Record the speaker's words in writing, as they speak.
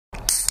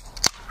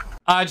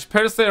आज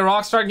फिर से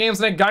Rockstar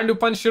Games ने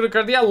गांडूपन शुरू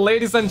कर दिया.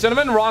 Ladies and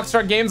gentlemen,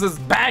 Rockstar Games is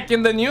back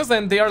in the news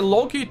and they are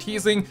low-key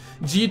teasing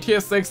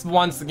GTA 6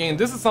 once again.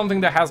 This is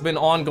something that has been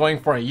ongoing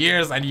for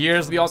years and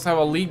years. We also have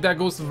a leak that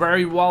goes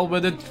very well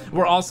with it.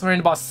 We're also hearing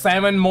about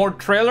 7 more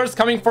trailers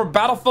coming for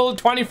Battlefield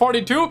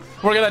 2042.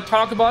 We're gonna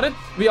talk about it.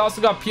 We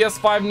also got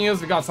PS5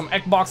 news. We got some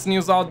Xbox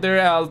news out there.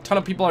 A ton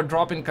of people are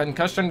dropping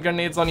concussion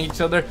grenades on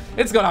each other.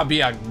 It's gonna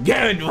be a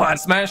good one.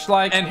 Smash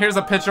like, and here's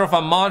a picture of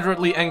a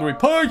moderately angry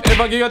pug. If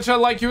a Giga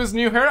like you is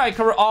new here, I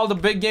cover all the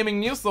big gaming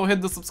news, so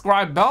hit the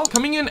subscribe bell.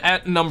 Coming in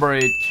at number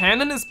 8,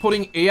 Canon is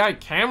putting AI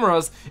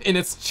cameras in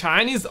its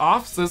Chinese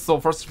offices. So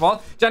first of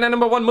all, China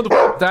number 1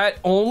 that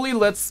only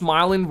lets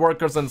smiling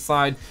workers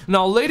inside.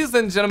 Now, ladies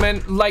and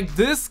gentlemen, like,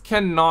 this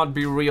cannot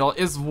be real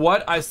is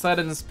what I said,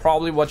 and it's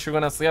probably what you're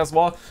gonna see as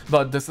well,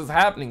 but this is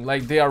happening.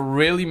 Like, they are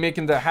really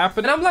making that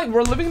happen, and I'm like,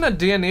 we're living in a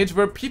day and age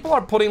where people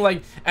are putting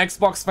like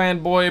Xbox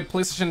fanboy,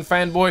 PlayStation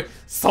fanboy,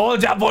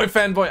 Soulja Boy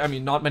fanboy. I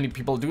mean, not many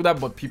people do that,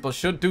 but people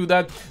should do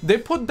that. They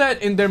put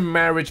that in their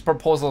marriage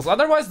proposals,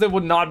 otherwise they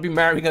would not be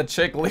marrying a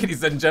chick,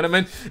 ladies and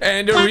gentlemen.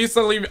 And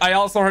recently I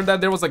also heard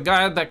that there was a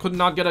guy that could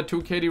not get a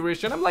 2KD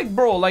ratio, and I'm like,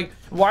 bro, like,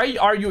 why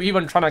are you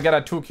even trying to get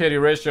a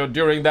 2KD ratio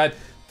during that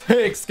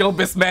thick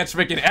skill-based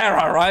matchmaking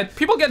era, right?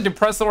 People get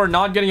depressed over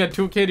not getting a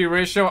 2KD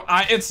ratio.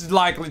 It's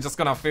likely just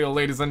gonna fail,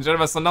 ladies and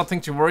gentlemen, so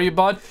nothing to worry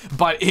about,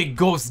 but it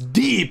goes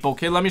deep.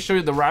 Okay, let me show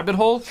you the rabbit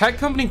hole. Tech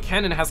company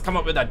Canon has come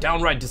up with a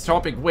downright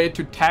dystopic way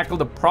to tackle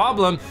the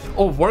problem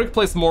of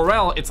workplace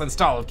morale. It's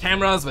installed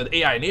cameras with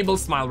AI-enabled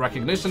smile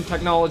recognition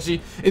technology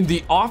in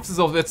the offices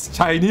of its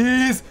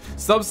Chinese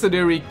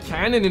subsidiary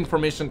Canon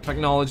Information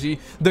Technology.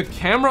 The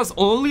cameras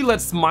only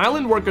let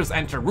smiling workers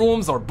enter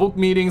rooms or book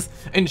meetings,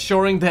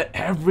 ensuring that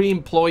every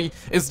employee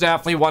is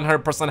definitely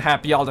 100%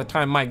 happy all the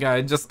time. My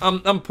guy, just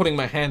I'm putting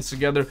my hands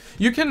together.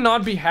 You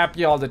cannot be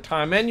happy all the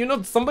time, and you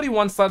know, somebody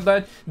once said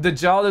that the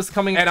Dajjal is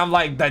coming, and I'm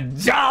like, the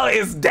Dajjal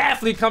is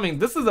definitely coming.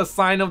 This is a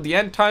sign of the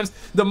end times.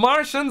 The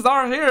Martians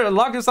are here.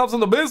 Lock yourselves in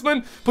the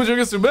basement, put your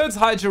kids to beds,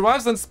 hide your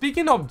wives. And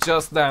speaking of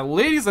just that,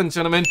 ladies and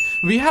gentlemen,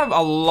 we have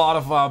a lot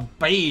of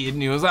bad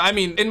news. I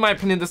mean, in my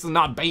opinion, this is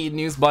not bad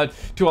news, but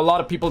to a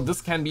lot of people,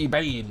 this can be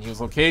bad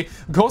news. Okay,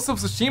 Ghost of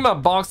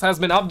Tsushima box has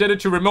been updated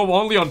to remove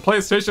only on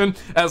PlayStation,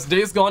 as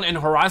Days Gone and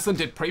Horizon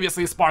did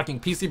previously, sparking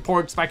PC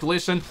port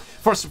speculation.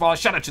 First of all,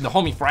 shout out to the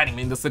homie for adding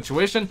me in this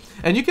situation.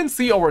 And you can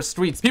see our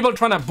streets, people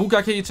trying to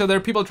bukake each other,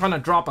 people trying to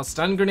drop a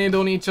stun grenade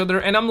on each other,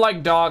 and I'm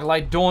like, dog,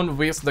 like, don't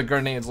waste the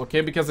grenades,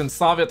 okay? Because in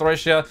Soviet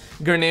Russia,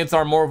 grenades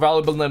are more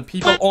valuable than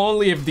people.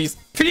 Only if these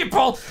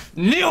people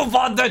knew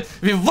about that,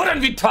 we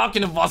wouldn't be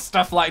talking about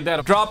stuff like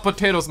that. Drop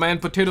potatoes, man.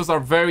 Potatoes are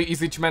very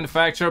easy to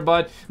manufacture,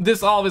 but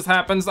this always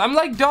happens. I'm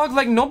like, dog,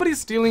 like, nobody's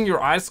stealing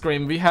your ice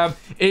cream. We have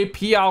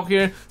AP out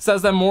here,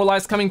 says that more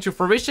lies coming to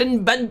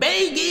fruition, but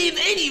big game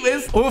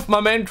anyways. Oof,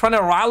 my man, trying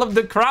to rile up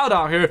the crowd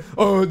out here.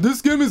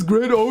 This game is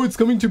great. Oh, it's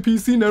coming to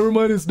PC. Never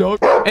mind, it's dog.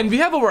 And we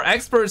have our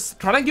experts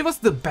trying to give us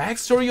the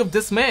backstory of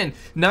this man.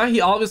 Now he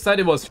always said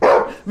it was,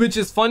 which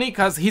is funny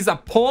because he's a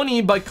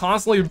pony, but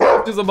constantly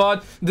is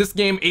about this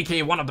game,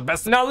 aka one of the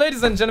best. Now,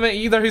 ladies and gentlemen,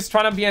 either he's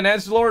trying to be an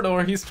edgelord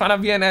or he's trying to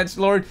be an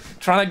edgelord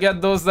trying to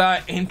get those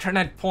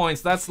internet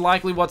points. That's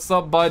likely what's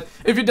up, but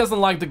if he doesn't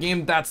like the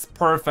game, that's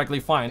perfectly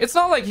fine. It's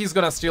not like he's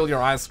gonna steal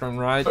your ice cream,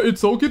 right?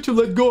 It's okay to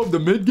let go of the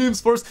mid games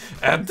first.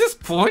 At this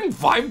point,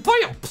 why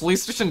buy a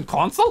PlayStation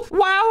console?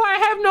 Wow, I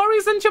have no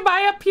reason to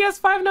buy a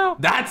PS5 now.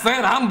 That's it,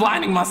 I'm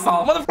blinding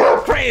myself.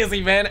 Motherfucker,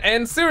 crazy, man.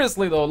 And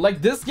seriously though,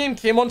 like, this game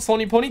came on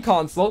Sony Pony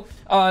console.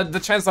 The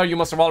chances are you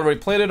must have already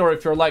played it, or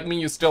if you're like me,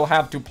 you still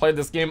have to play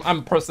this game.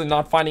 I'm personally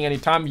not finding any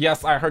time.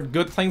 Yes, I heard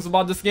good things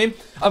about this game.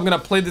 I'm gonna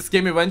play this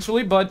game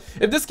eventually, but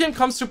if this game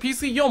comes to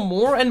PC, yo,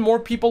 more and more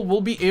people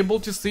will be able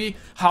to see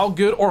how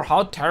good or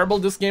how terrible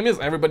this game is.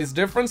 Everybody's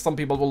different. Some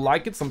people will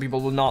like it, some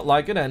people will not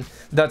like it, and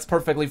that's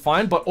perfectly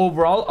fine. But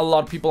overall, a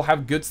lot of people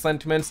have good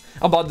sentiments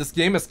about this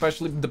game,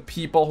 especially the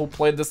people who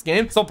played this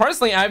game. So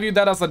personally, I view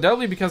that as a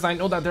W, because I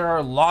know that there are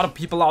a lot of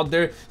people out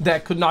there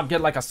that could not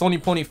get like a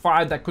Sony Pony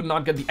 5, that could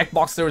not get the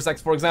Xbox Series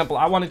X, for example.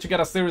 I wanted to get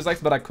a Series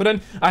X, but I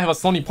couldn't. I have a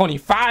Sony Pony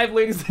 5,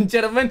 ladies and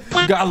gentlemen.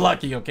 Got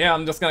lucky, okay?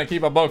 I'm just gonna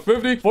keep a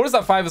 $1.50.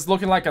 Forza 5 is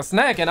looking like a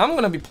snack, and I'm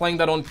gonna be playing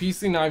that on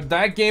PC. Now, if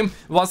that game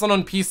wasn't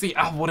on PC,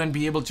 I wouldn't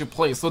be able to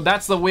play. So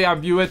that's the way I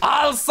view it.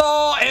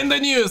 Also, in the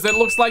news, it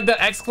looks like the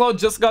xCloud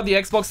just got the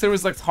Xbox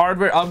Series X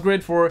hardware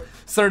upgrade for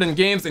certain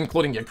games,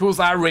 including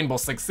Yakuza, Rainbow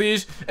Six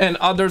Siege, and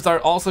others are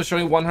also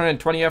showing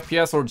 120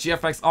 FPS or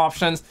GFX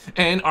options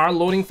and are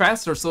loading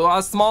faster. So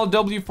a small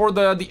W for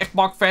the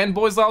Xbox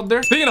fanboys out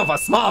there. Speaking of a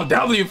small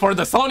W for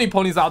the Sony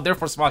ponies out there,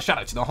 first of all, shout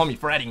out to the homie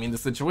for adding me in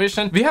this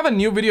situation. We have a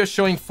new video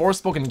showing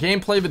Forspoken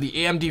gameplay with the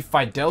AMD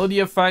Fidelity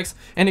effects,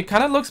 and it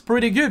kind of looks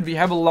pretty good. We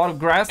have a lot of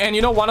grass, and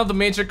you know, one of the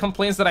major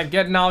complaints that I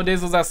get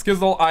nowadays is that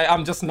Skizzle,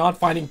 I'm just not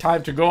finding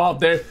time to go out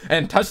there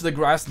and touch the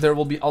grass. There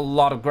will be a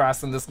lot of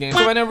grass in this game.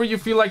 So whenever you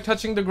feel like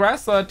touching the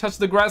grass, touch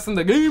the grass in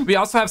the game. We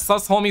also have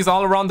sus homies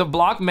all around the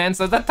block. Man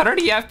says that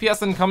 30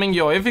 FPS incoming.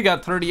 Yo, if you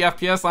got 30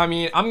 FPS, I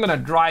mean, I'm gonna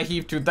dry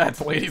heave to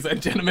death, ladies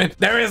and gentlemen.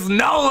 There is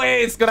no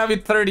way it's gonna be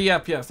 30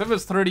 FPS. If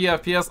it's 30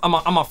 FPS,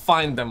 I'ma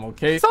find them,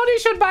 okay? Sony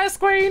should buy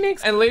Square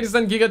Enix. And ladies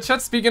and Giga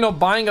Chat, speaking of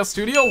buying a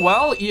studio,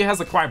 well, EA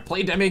has acquired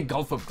Playdemic,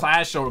 Gulf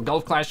Clash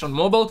on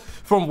mobile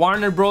from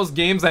Warner Bros.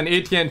 Games and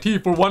AT&T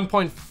for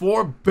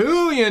 $1.4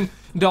 billion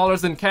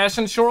in cash.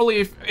 And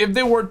surely if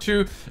they were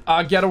to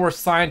get our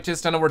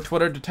scientists and our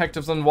Twitter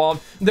detectives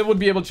involved, they would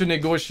be able to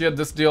negotiate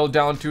this deal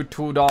down to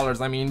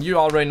 $2. I mean, you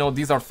already know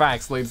these are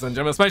facts, ladies and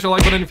gentlemen. Smash the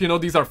like button if you know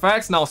these are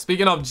facts. Now,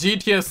 speaking of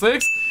GTA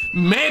 6,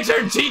 major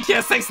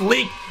GTA 6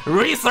 leak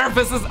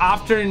resurfaces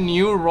after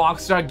new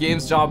Rockstar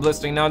Games job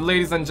listing. Now,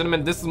 ladies and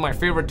gentlemen, this is my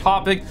favorite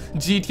topic.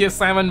 GTA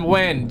 7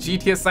 win.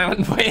 GTA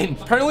 7 win.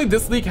 Apparently,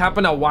 this leak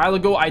happened a while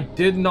ago. I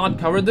did not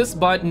cover this,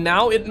 but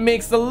now it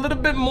makes a little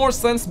bit more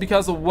sense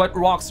because of what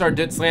Rockstar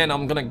did say, and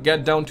I'm gonna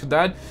get down to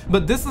that.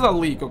 But this is a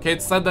leak, okay?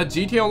 It said that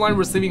GTA Online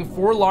receiving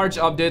 4 large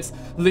updates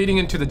leading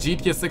into the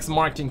GTA 6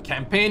 marketing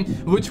campaign,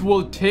 which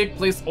will take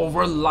place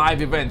over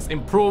live events,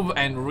 improve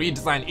and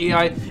redesign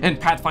AI and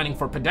pathfinding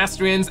for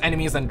pedestrians,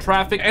 enemies, and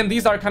traffic. And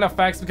these are kind of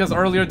facts because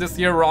earlier this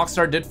year,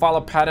 Rockstar did file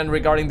a patent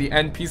regarding the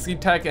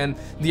NPC tech, and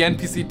the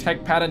NPC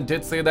tech patent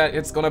did say that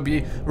it's gonna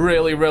be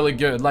really, really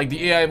good. Like,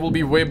 the AI will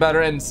be way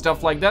better and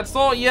stuff like that.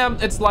 So yeah,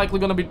 it's likely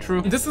gonna be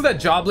true. This is a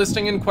job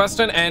listing in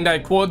question, and I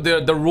quote,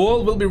 the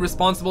role will be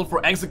responsible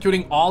for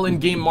executing all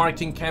in-game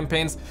marketing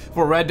campaigns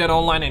for Red Dead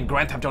Online and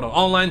Grand Theft Auto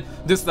Online.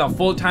 This is a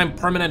full-time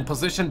permanent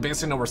position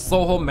based in our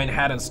Soho,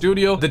 Manhattan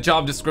studio. The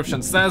job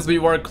description says we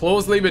work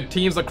closely with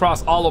teams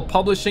across all of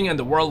publishing and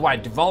the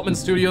worldwide development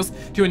studios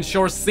to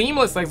ensure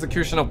seamless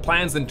execution of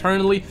plans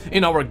internally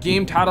in our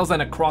game titles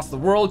and across the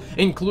world,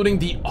 including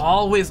the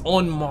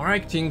always-on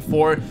marketing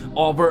for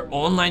our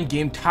online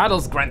game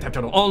titles, Grand Theft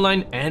Auto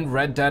Online and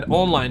Red Dead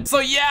Online. So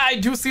yeah, I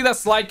do see that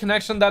slight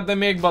connection that they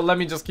make, but let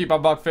me just keep a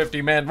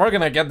 $150, man. We're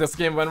gonna get this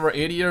game when we're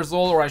 80 years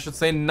old, or I should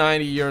say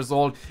 90 years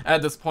old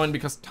at this point,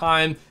 because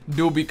time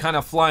do be kind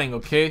of flying,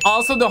 okay?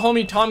 Also, the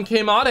homie Tom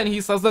came out and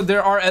he says that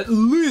there are at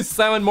least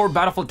 7 more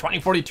Battlefield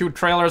 2042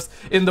 trailers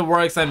in the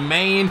works. And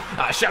man,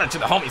 shout out to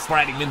the homies for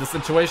adding me in the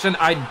situation.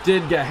 I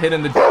did get hit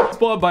in the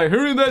spot by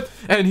hearing that.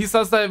 And he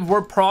says that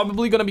we're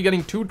probably gonna be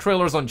getting 2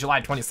 trailers on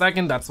July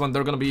 22nd. That's when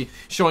they're gonna be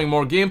showing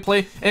more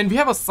gameplay. And we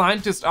have a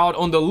scientist out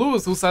on the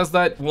loose who says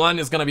that 1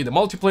 is gonna be the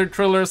multiplayer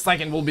trailer,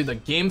 2nd will be the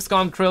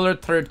Gamescom trailer,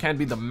 3rd can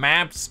be the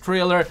maps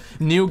trailer,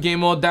 new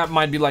game mode that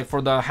might be like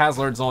for the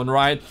Hazard Zone,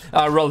 right?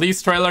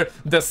 Release trailer.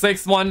 The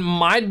 6th one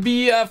might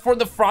be for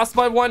the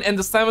Frostbite one, and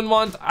the 7th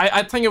one,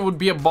 I think it would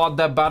be about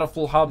that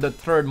Battlefield Hub, the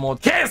 3rd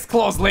mode. Case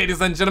closed,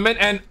 ladies and gentlemen.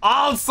 And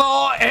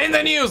also in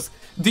the news,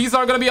 these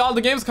are gonna be all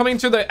the games coming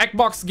to the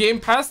Xbox Game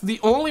Pass. The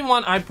only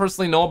one I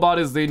personally know about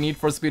is the Need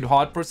for Speed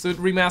Hot Pursuit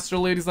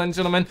remaster, ladies and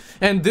gentlemen.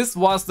 And this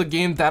was the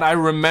game that I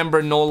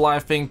remember no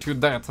laughing to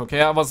death,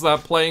 okay? I was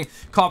playing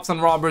Cops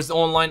and Robbers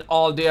online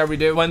all day, every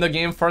day when the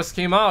game first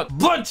came out.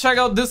 But check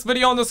out this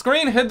video on the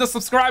screen. Hit the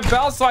subscribe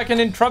bell so I can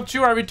interrupt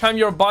you every time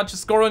you're about to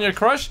score on your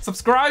crush.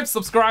 Subscribe,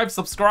 subscribe,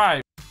 subscribe.